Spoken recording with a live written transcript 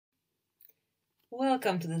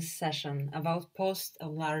Welcome to this session about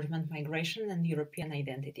post-enlargement migration and European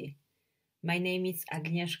identity. My name is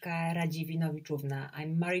Agnieszka Radziwinowiczówna.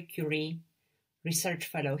 I'm Marie Curie Research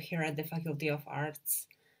Fellow here at the Faculty of Arts,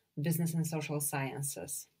 Business and Social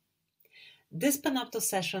Sciences. This Panopto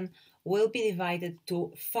session will be divided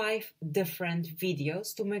to 5 different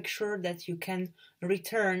videos to make sure that you can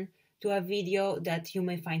return to a video that you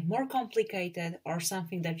may find more complicated or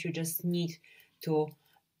something that you just need to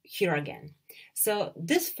hear again. So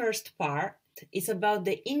this first part is about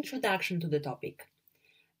the introduction to the topic.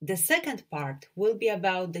 The second part will be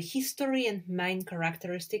about the history and main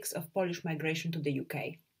characteristics of Polish migration to the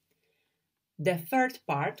UK. The third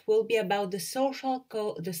part will be about the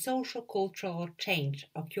social-cultural change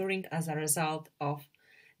occurring as a result of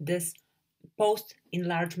this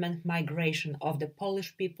post-enlargement migration of the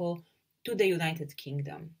Polish people to the United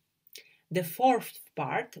Kingdom. The fourth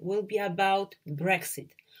part will be about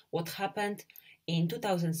Brexit, what happened in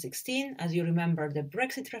 2016, as you remember the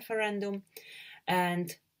Brexit referendum,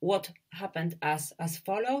 and what happened as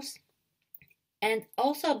follows, and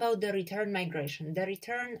also about the return migration, the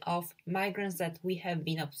return of migrants that we have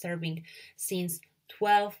been observing since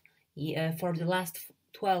for the last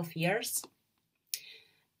 12 years.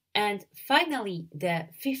 And finally, the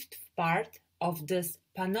fifth part of this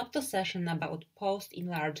Panopto session about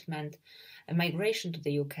post-enlargement migration to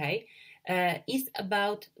the UK is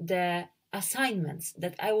about the assignments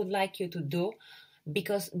that I would like you to do,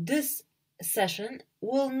 because this session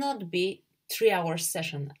will not be 3-hour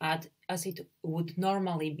session as it would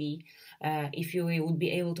normally be if you would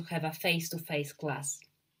be able to have a face-to-face class.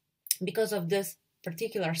 Because of this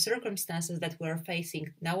particular circumstances that we're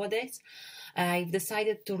facing nowadays, I've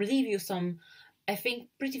decided to leave you some, I think,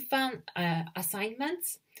 pretty fun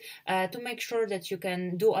assignments to make sure that you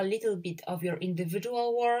can do a little bit of your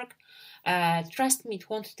individual work. Trust me, it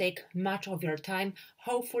won't take much of your time.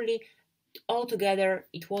 Hopefully, altogether,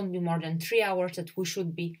 it won't be more than 3 hours that we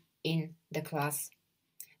should be in the class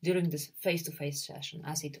during this face-to-face session,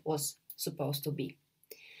 as it was supposed to be.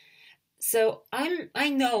 So I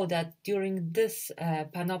know that during this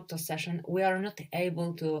Panopto session, we are not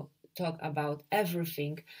able to talk about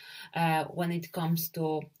everything when it comes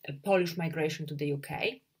to Polish migration to the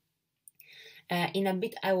UK. In a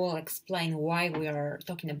bit, I will explain why we are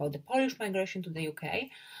talking about the Polish migration to the UK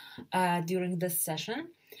during this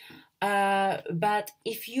session. But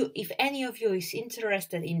if any of you is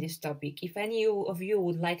interested in this topic, if any of you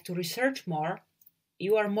would like to research more,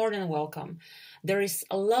 you are more than welcome. There is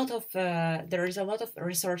a lot of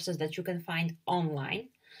resources that you can find online.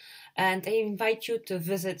 And I invite you to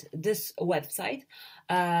visit this website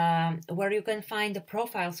where you can find the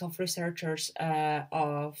profiles of researchers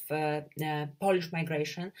of Polish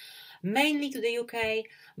migration, mainly to the UK,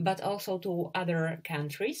 but also to other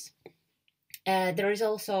countries. There is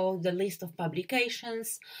also the list of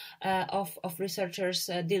publications of researchers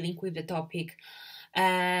dealing with the topic,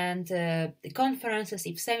 and the conferences,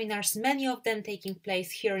 seminars, many of them taking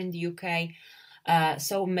place here in the UK.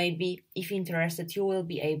 So maybe, if interested, you will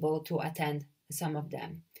be able to attend some of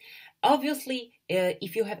them. Obviously,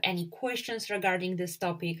 if you have any questions regarding this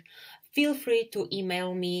topic, feel free to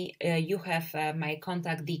email me. You have my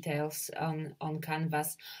contact details on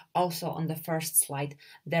Canvas. Also on the first slide,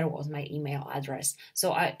 there was my email address.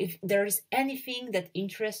 So if there is anything that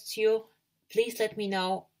interests you, please let me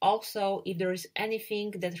know. Also, if there is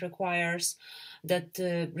anything that requires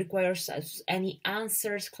any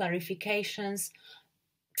answers, clarifications,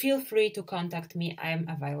 feel free to contact me. I am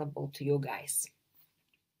available to you guys.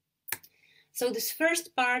 So this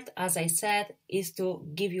first part, as I said, is to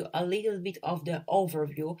give you a little bit of the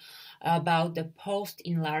overview about the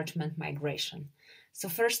post-enlargement migration. So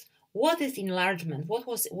first, what is enlargement? What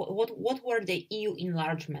were the EU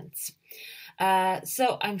enlargements?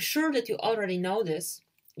 So I'm sure that you already know this.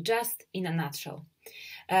 Just in a nutshell,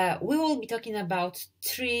 we will be talking about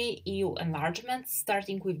 3 EU enlargements,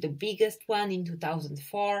 starting with the biggest one in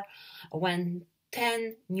 2004, when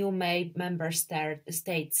 10 new member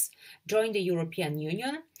states joined the European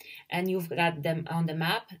Union, and you've got them on the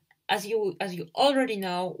map. As you already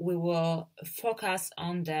know, we will focus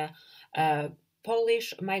on the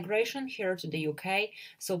Polish migration here to the UK.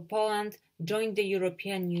 So Poland joined the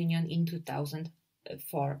European Union in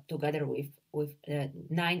 2004, together with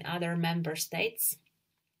 9 other member states.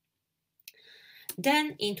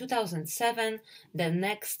 Then in 2007, the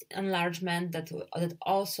next enlargement that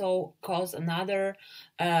also caused another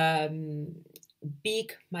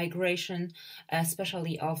big migration,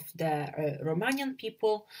 especially of the Romanian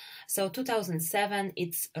people. So 2007,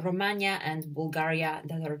 it's Romania and Bulgaria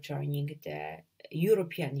that are joining the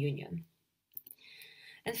European Union.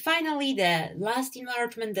 And finally, the last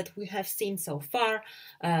enlargement that we have seen so far,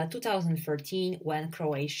 2013, when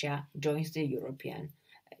Croatia joins the European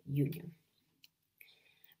Union.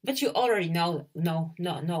 But you already know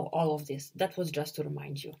all of this. That was just to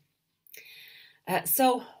remind you.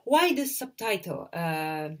 So why this subtitle?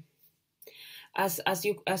 As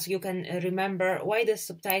you can remember, why the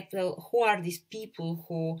subtitle? Who are these people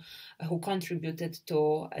who contributed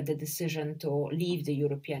to the decision to leave the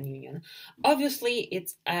European Union? Obviously,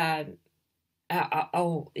 it's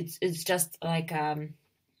just like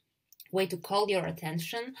way to call your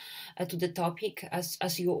attention to the topic, as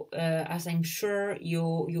I'm sure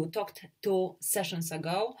you talked 2 sessions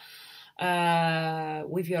ago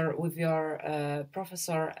with your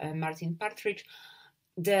professor Martin Partridge.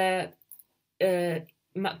 The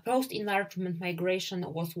post-enlargement migration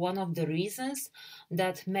was one of the reasons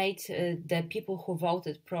that made the people who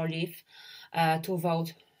voted pro-leave to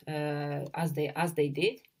vote as they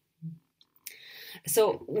did.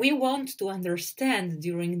 So we want to understand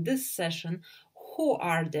during this session who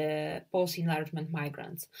are the post-enlargement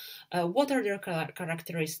migrants, what are their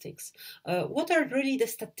characteristics, what are really the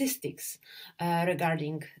statistics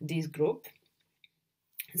regarding this group.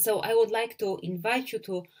 So I would like to invite you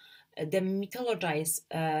to demythologize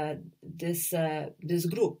this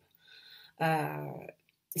group.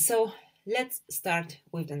 So let's start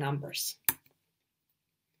with the numbers.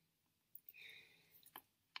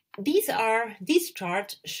 This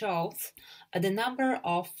chart shows the number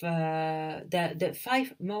of the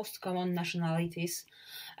 5 most common nationalities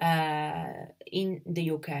in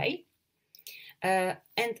the UK,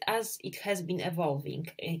 and as it has been evolving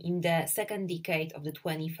in the second decade of the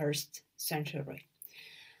 21st century.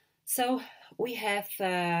 So we have,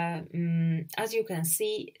 as you can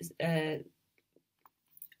see, the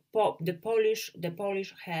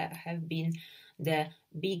Polish have been the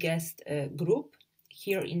biggest group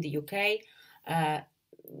here in the UK,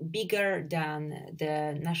 bigger than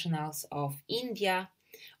the nationals of India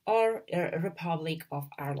or Republic of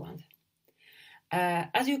Ireland.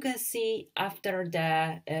 As you can see, after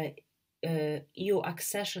the EU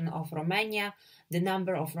accession of Romania, the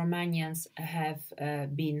number of Romanians have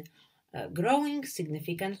been growing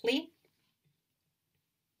significantly.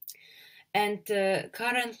 And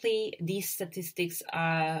currently, these statistics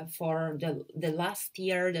for the last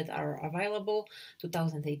year that are available,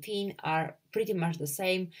 2018, are pretty much the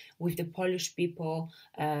same, with the Polish people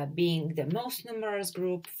being the most numerous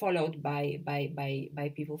group, followed by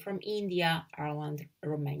people from India, Ireland,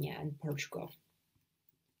 Romania, and Portugal.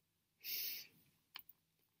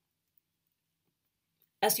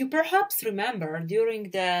 As you perhaps remember,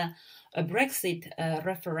 during the Brexit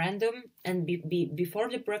referendum and before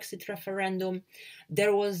the Brexit referendum,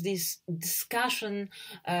 there was this discussion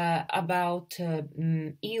about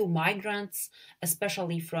EU migrants,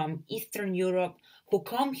 especially from Eastern Europe, who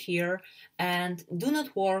come here and do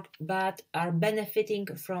not work but are benefiting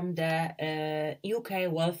from the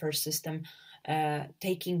UK welfare system,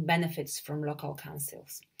 taking benefits from local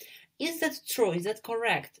councils. Is that true? Is that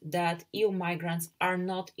correct that EU migrants are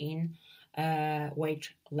not in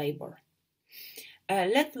wage labor?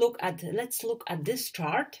 Let's look at this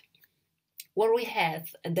chart, where we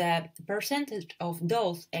have the percentage of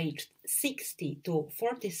those aged 60 to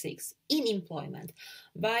 46 in employment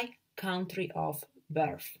by country of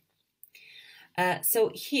birth. So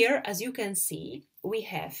here, as you can see, we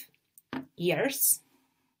have years.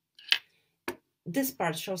 This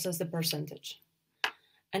part shows us the percentage.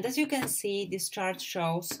 And as you can see, this chart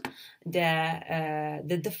shows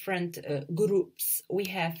the different groups. We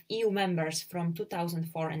have EU members from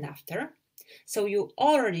 2004 and after. So you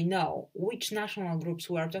already know which national groups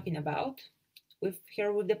we are talking about.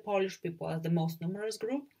 Here with the Polish people as the most numerous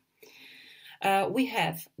group. We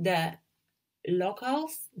have the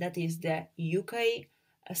locals, that is the UK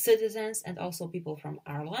citizens and also people from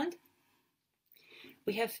Ireland.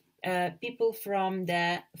 We have people from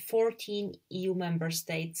the 14 EU member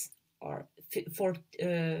states, or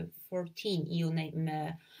 14 EU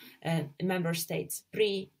member states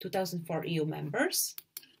pre-2004 EU members.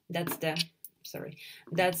 That's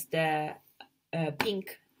the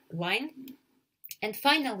pink line. And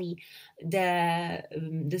finally,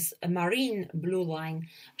 this marine blue line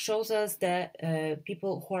shows us the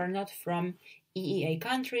people who are not from EEA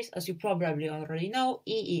countries. As you probably already know,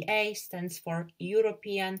 EEA stands for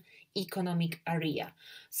European Economic Area.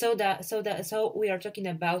 So we are talking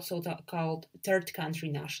about so-called third country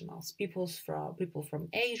nationals, people from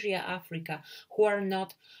Asia, Africa, who are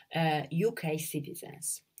not UK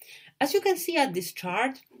citizens. As you can see at this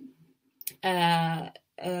chart,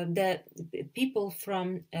 the people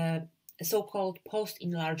from so-called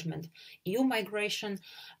post-enlargement EU migration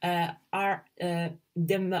are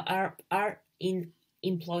in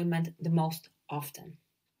employment the most often.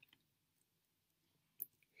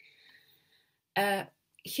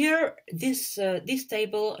 Here, this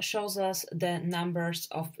table shows us the numbers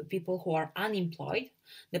of people who are unemployed,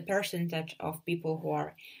 the percentage of people who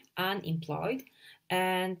are unemployed,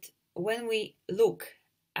 and when we look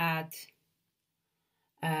at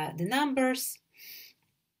the numbers,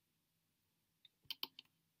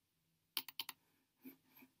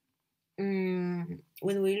 when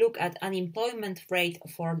we look at unemployment rate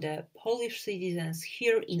for the Polish citizens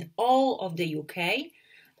here in all of the UK,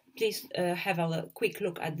 please have a quick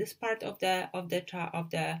look at this part of the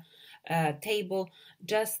table.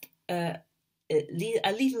 Just a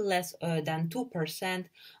little less than 2%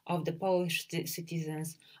 of the Polish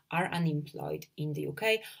citizens are unemployed in the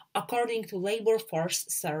UK, according to Labour Force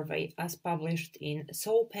Survey as published in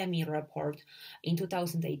SoPEMI report in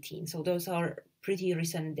 2018. So those are pretty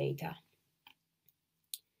recent data.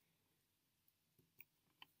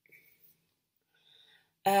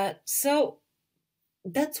 So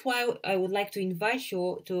that's why I would like to invite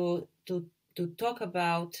you to talk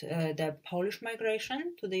about the Polish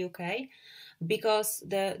migration to the UK, because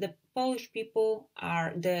the Polish people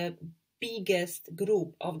are the biggest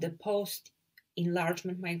group of the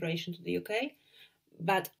post-enlargement migration to the UK,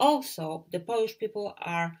 but also the Polish people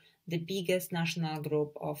are the biggest national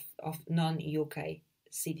group of non-UK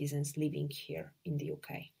citizens living here in the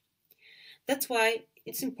UK. That's why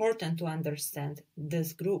it's important to understand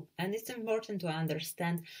this group, and it's important to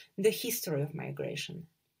understand the history of migration.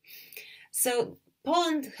 So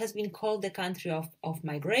Poland has been called the country of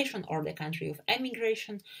migration, or the country of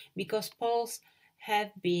emigration, because Poles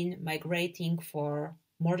have been migrating for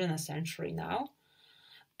more than a century now.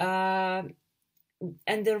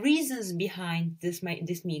 And the reasons behind this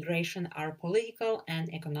migration are political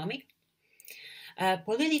and economic.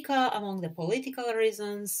 Among the political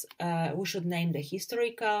reasons, we should name the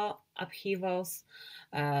historical upheavals,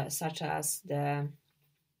 such as the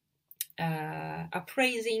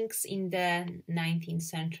uprisings in the 19th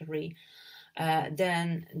century,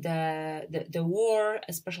 then the war,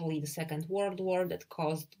 especially the Second World War, that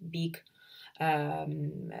caused big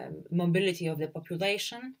mobility of the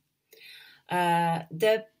population.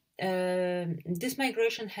 This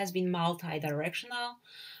migration has been multi-directional.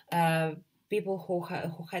 People who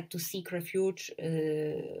had to seek refuge,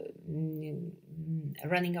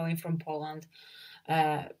 running away from Poland,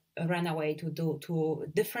 ran away to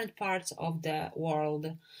different parts of the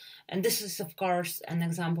world, and this is of course an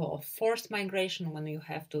example of forced migration, when you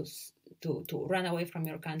have to run away from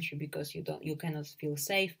your country because you cannot feel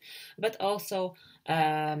safe, but also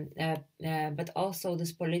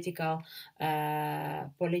this political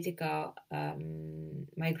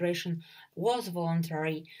migration was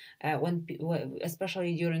voluntary,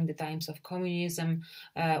 especially during the times of communism,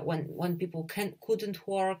 when people couldn't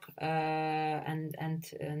work, or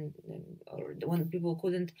when people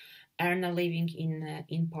couldn't earn a living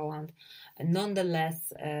in Poland.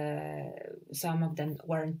 Nonetheless, some of them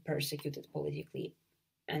weren't persecuted politically,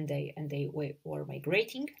 and they were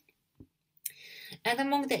migrating. And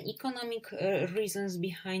among the economic reasons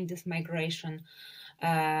behind this migration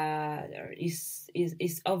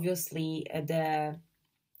is obviously the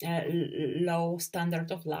low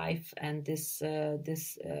standard of life, and this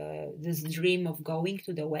dream of going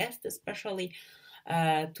to the West, especially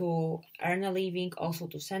to earn a living, also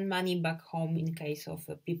to send money back home in case of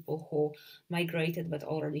people who migrated but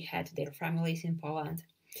already had their families in Poland.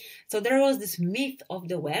 So there was this myth of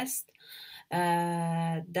the West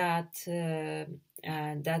that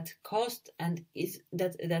caused and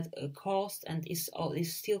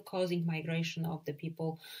is still causing migration of the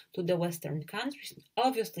people to the Western countries.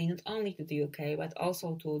 Obviously, not only to the UK, but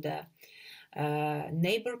also to the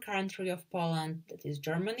neighbor country of Poland, that is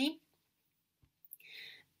Germany.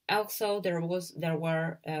 Also, there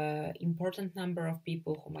were important number of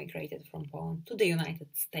people who migrated from Poland to the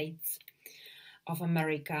United States of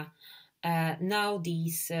America. Now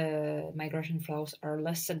these migration flows are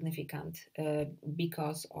less significant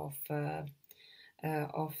because of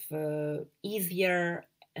easier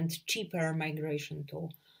and cheaper migration to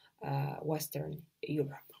Western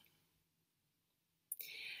Europe.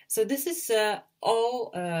 So this is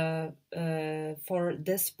all for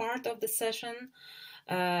this part of the session.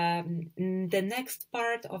 The next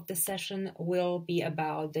part of the session will be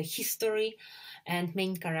about the history and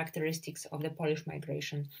main characteristics of the Polish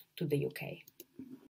migration to the UK.